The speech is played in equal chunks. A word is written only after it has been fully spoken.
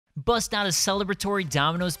Bust out a celebratory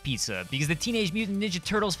Domino's pizza because the Teenage Mutant Ninja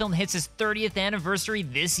Turtles film hits its 30th anniversary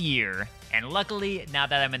this year. And luckily, now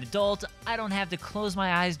that I'm an adult, I don't have to close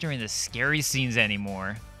my eyes during the scary scenes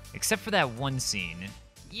anymore. Except for that one scene.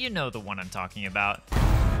 You know the one I'm talking about.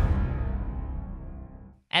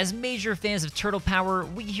 As major fans of Turtle Power,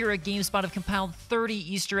 we here at GameSpot have compiled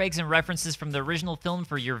 30 Easter eggs and references from the original film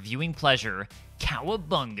for your viewing pleasure.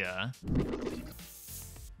 Cowabunga!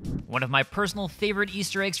 One of my personal favorite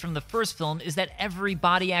Easter eggs from the first film is that every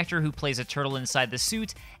body actor who plays a turtle inside the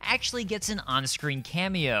suit actually gets an on-screen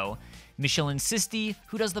cameo. Michel Insisti,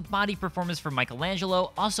 who does the body performance for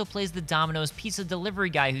Michelangelo, also plays the Domino's pizza delivery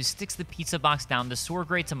guy who sticks the pizza box down the sewer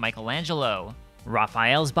grate to Michelangelo.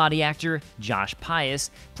 Raphael's body actor, Josh Pius,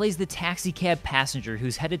 plays the taxicab passenger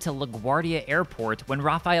who's headed to LaGuardia Airport when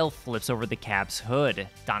Raphael flips over the cab's hood.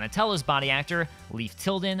 Donatello's body actor, Leif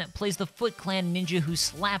Tilden, plays the Foot Clan ninja who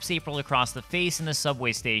slaps April across the face in the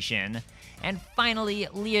subway station. And finally,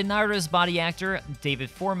 Leonardo's body actor, David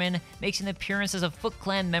Foreman, makes an appearance as a Foot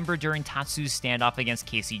Clan member during Tatsu's standoff against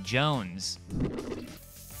Casey Jones.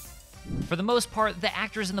 For the most part, the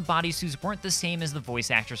actors in the bodysuits weren't the same as the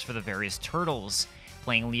voice actors for the various Turtles.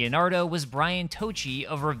 Playing Leonardo was Brian Tochi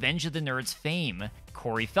of Revenge of the Nerds fame.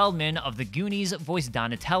 Corey Feldman of The Goonies voiced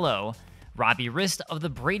Donatello. Robbie Rist of the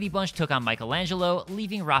Brady Bunch took on Michelangelo,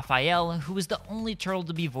 leaving Raphael, who was the only turtle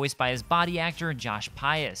to be voiced by his body actor, Josh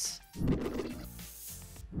Pius.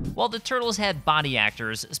 While the Turtles had body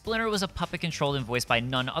actors, Splinter was a puppet controlled and voiced by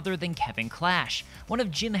none other than Kevin Clash, one of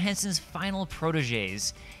Jim Henson's final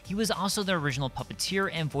proteges. He was also the original puppeteer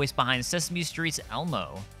and voice behind Sesame Street's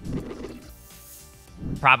Elmo.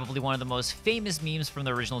 Probably one of the most famous memes from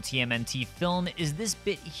the original TMNT film is this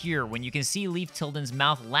bit here when you can see Leif Tilden's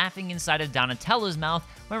mouth laughing inside of Donatello's mouth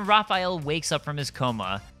when Raphael wakes up from his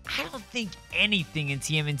coma. I don't think anything in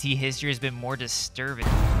TMNT history has been more disturbing.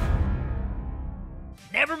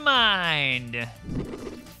 Never mind!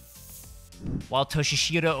 While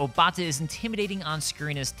Toshishiro Obata is intimidating on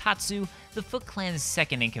screen as Tatsu, the Foot Clan's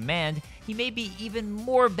second in command, he may be even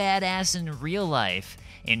more badass in real life.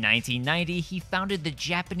 In 1990, he founded the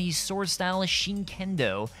Japanese sword style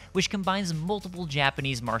Shinkendo, which combines multiple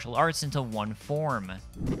Japanese martial arts into one form.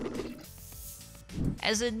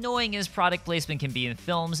 As annoying as product placement can be in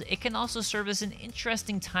films, it can also serve as an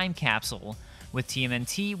interesting time capsule. With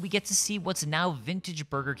TMNT, we get to see what's now vintage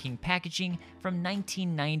Burger King packaging from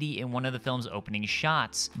 1990 in one of the film's opening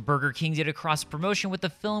shots. Burger King did a cross-promotion with the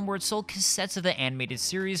film where it sold cassettes of the animated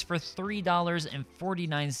series for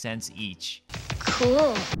 $3.49 each.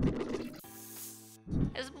 Cool.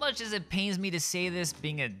 As much as it pains me to say this,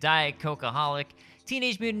 being a Diet Coke-aholic,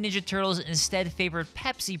 Teenage Mutant Ninja Turtles instead favored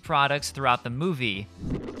Pepsi products throughout the movie.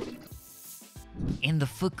 In the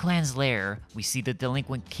Foot Clan's lair, we see the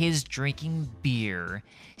delinquent kids drinking beer.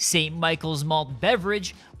 St. Michael's malt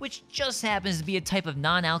beverage, which just happens to be a type of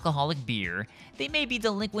non-alcoholic beer. They may be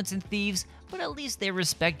delinquents and thieves, but at least they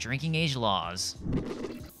respect drinking age laws.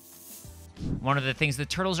 One of the things the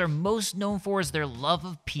Turtles are most known for is their love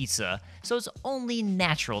of pizza, so it's only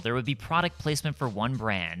natural there would be product placement for one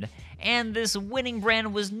brand. And this winning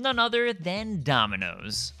brand was none other than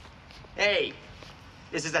Domino's. Hey,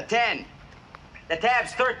 this is a 10. The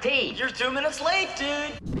tab's 13. You're 2 minutes late,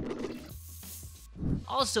 dude.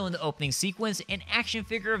 Also in the opening sequence, an action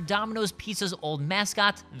figure of Domino's Pizza's old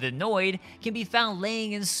mascot, the Noid, can be found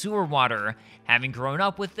laying in sewer water. Having grown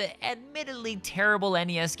up with the admittedly terrible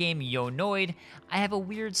NES game Yo Noid, I have a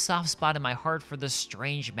weird soft spot in my heart for the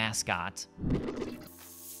strange mascot.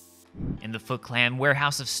 In the Foot Clan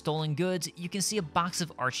warehouse of stolen goods, you can see a box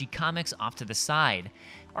of Archie comics off to the side.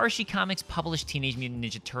 Archie Comics published Teenage Mutant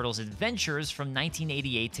Ninja Turtles Adventures from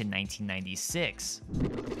 1988 to 1996.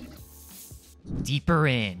 Deeper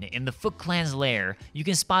in the Foot Clan's lair, you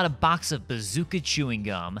can spot a box of Bazooka chewing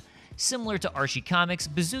gum. Similar to Archie Comics,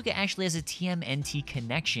 Bazooka actually has a TMNT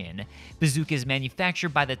connection. Bazooka is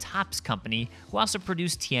manufactured by the Topps Company, who also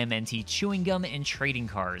produced TMNT chewing gum and trading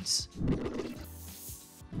cards.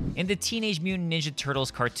 In the Teenage Mutant Ninja Turtles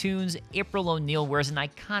cartoons, April O'Neil wears an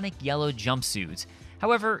iconic yellow jumpsuit.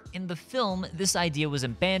 However, in the film, this idea was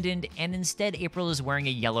abandoned, and instead April is wearing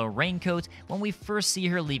a yellow raincoat when we first see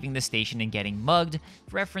her leaving the station and getting mugged,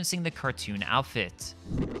 referencing the cartoon outfit.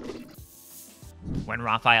 When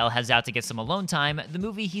Raphael heads out to get some alone time, the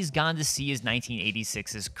movie he's gone to see is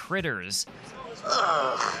 1986's Critters.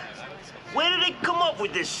 Ugh. Where did they come up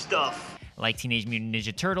with this stuff? Like Teenage Mutant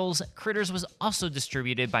Ninja Turtles, Critters was also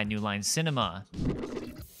distributed by New Line Cinema.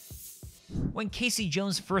 When Casey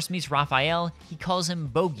Jones first meets Raphael, he calls him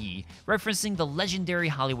Bogey, referencing the legendary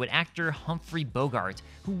Hollywood actor Humphrey Bogart,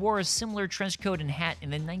 who wore a similar trench coat and hat in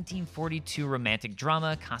the 1942 romantic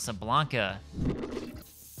drama Casablanca.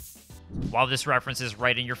 While this reference is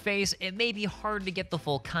right in your face, it may be hard to get the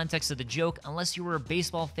full context of the joke unless you were a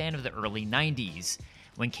baseball fan of the early 90s.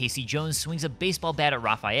 When Casey Jones swings a baseball bat at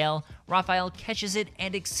Raphael, Raphael catches it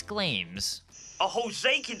and exclaims, A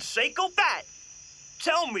Jose Canseco bat?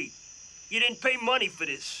 Tell me, you didn't pay money for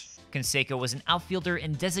this. Canseco was an outfielder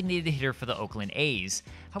and designated hitter for the Oakland A's.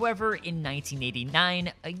 However, in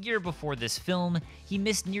 1989, a year before this film, he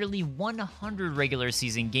missed nearly 100 regular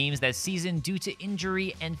season games that season due to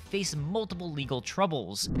injury and faced multiple legal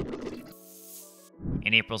troubles.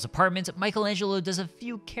 In April's apartment, Michelangelo does a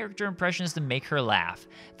few character impressions to make her laugh.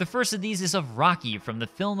 The first of these is of Rocky from the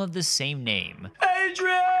film of the same name.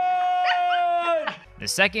 Adrian! The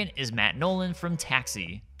second is Matt Nolan from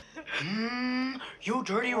Taxi. You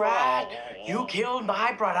dirty rat! You killed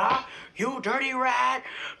my brother! You dirty rat!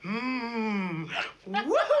 Woo!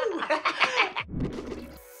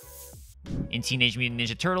 In Teenage Mutant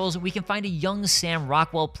Ninja Turtles, we can find a young Sam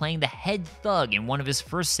Rockwell playing the head thug in one of his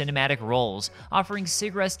first cinematic roles, offering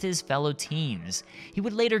cigarettes to his fellow teens. He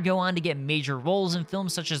would later go on to get major roles in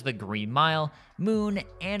films such as The Green Mile, Moon,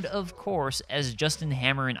 and of course, as Justin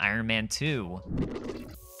Hammer in Iron Man 2.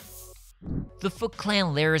 The Foot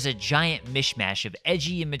Clan lair is a giant mishmash of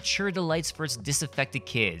edgy and mature delights for its disaffected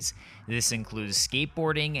kids. This includes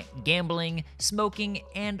skateboarding, gambling, smoking,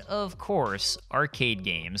 and of course, arcade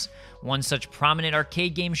games. One such prominent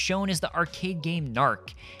arcade game shown is the arcade game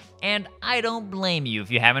Narc. And I don't blame you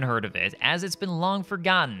if you haven't heard of it, as it's been long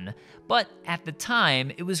forgotten. But at the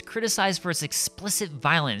time, it was criticized for its explicit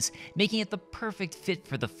violence, making it the perfect fit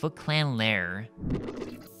for the Foot Clan lair.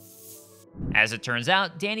 As it turns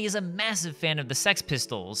out, Danny is a massive fan of the Sex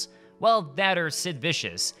Pistols. Well, that or Sid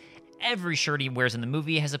Vicious. Every shirt he wears in the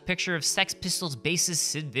movie has a picture of Sex Pistols bassist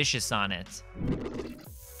Sid Vicious on it.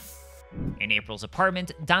 In April's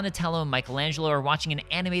apartment, Donatello and Michelangelo are watching an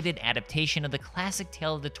animated adaptation of the classic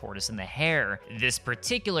tale of the tortoise and the hare. This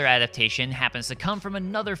particular adaptation happens to come from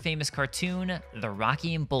another famous cartoon, The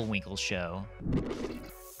Rocky and Bullwinkle Show.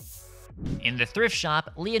 In the thrift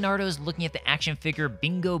shop, Leonardo is looking at the action figure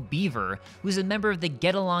Bingo Beaver, who's a member of the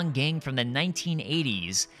Get Along Gang from the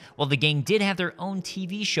 1980s. While the gang did have their own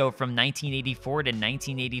TV show from 1984 to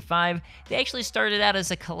 1985, they actually started out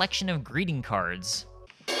as a collection of greeting cards.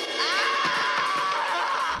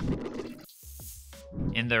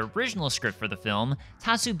 In the original script for the film,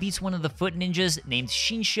 Tatsu beats one of the foot ninjas named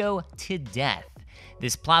Shinsho to death.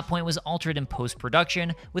 This plot point was altered in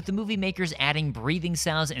post-production, with the movie makers adding breathing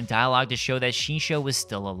sounds and dialogue to show that Shinsho was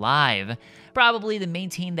still alive, probably to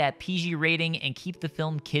maintain that PG rating and keep the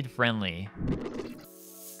film kid-friendly.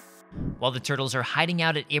 While the Turtles are hiding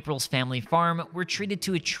out at April's family farm, we're treated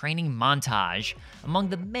to a training montage. Among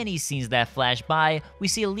the many scenes that flash by, we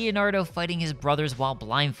see Leonardo fighting his brothers while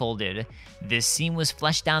blindfolded. This scene was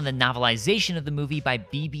fleshed out in the novelization of the movie by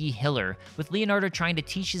B.B. Hiller, with Leonardo trying to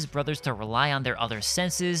teach his brothers to rely on their other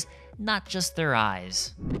senses, not just their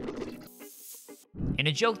eyes. In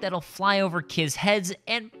a joke that'll fly over kids' heads,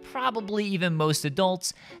 and probably even most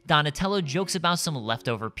adults, Donatello jokes about some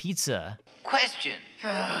leftover pizza. Question.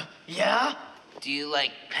 Yeah? Do you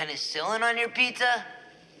like penicillin on your pizza?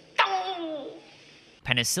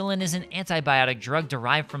 Penicillin is an antibiotic drug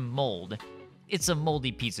derived from mold. It's a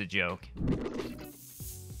moldy pizza joke.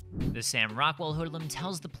 The Sam Rockwell hoodlum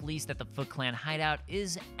tells the police that the Foot Clan hideout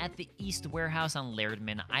is at the East Warehouse on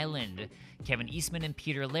Lairdman Island. Kevin Eastman and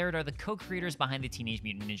Peter Laird are the co-creators behind the Teenage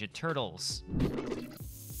Mutant Ninja Turtles.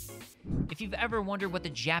 If you've ever wondered what the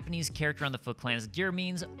Japanese character on the Foot Clan's gear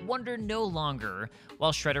means, wonder no longer.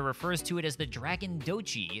 While Shredder refers to it as the Dragon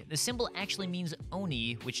Dochi, the symbol actually means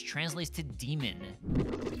Oni, which translates to demon.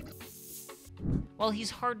 While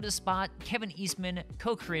he's hard to spot, Kevin Eastman,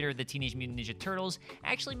 co-creator of the Teenage Mutant Ninja Turtles,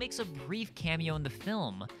 actually makes a brief cameo in the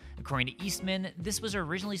film. According to Eastman, this was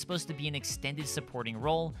originally supposed to be an extended supporting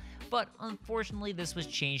role, but unfortunately this was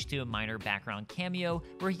changed to a minor background cameo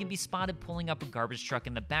where he can be spotted pulling up a garbage truck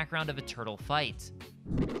in the background of a turtle fight.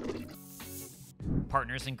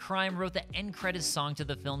 Partners in Crime wrote the end credits song to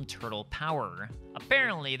the film Turtle Power.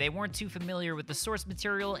 Apparently, they weren't too familiar with the source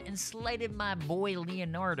material and slighted my boy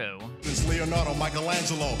Leonardo. Since Leonardo,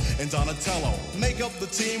 Michelangelo, and Donatello make up the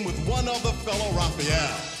team with one other fellow,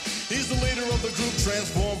 Raphael. He's the leader of the group,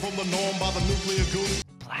 transformed from the norm by the nuclear goon.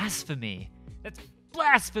 Blasphemy. That's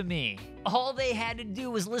blasphemy! All they had to do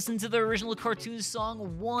was listen to the original cartoon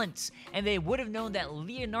song once, and they would have known that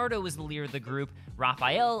Leonardo was the leader of the group.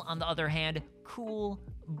 Raphael, on the other hand, cool,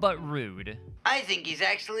 but rude. I think he's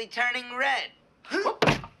actually turning red.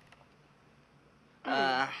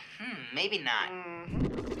 Maybe not.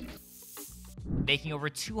 Making over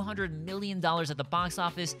 $200 million at the box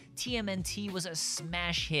office, TMNT was a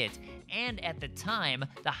smash hit, and at the time,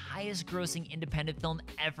 the highest grossing independent film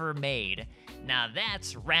ever made. Now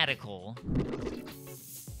that's radical.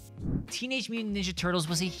 Teenage Mutant Ninja Turtles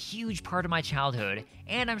was a huge part of my childhood,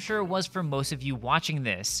 and I'm sure it was for most of you watching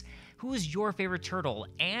this. Who was your favorite turtle,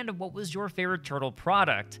 and what was your favorite turtle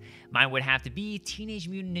product? Mine would have to be Teenage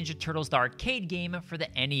Mutant Ninja Turtles, the arcade game for the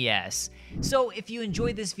NES. So if you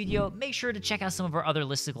enjoyed this video, make sure to check out some of our other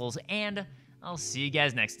listicles, and I'll see you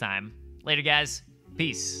guys next time. Later, guys.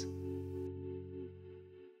 Peace.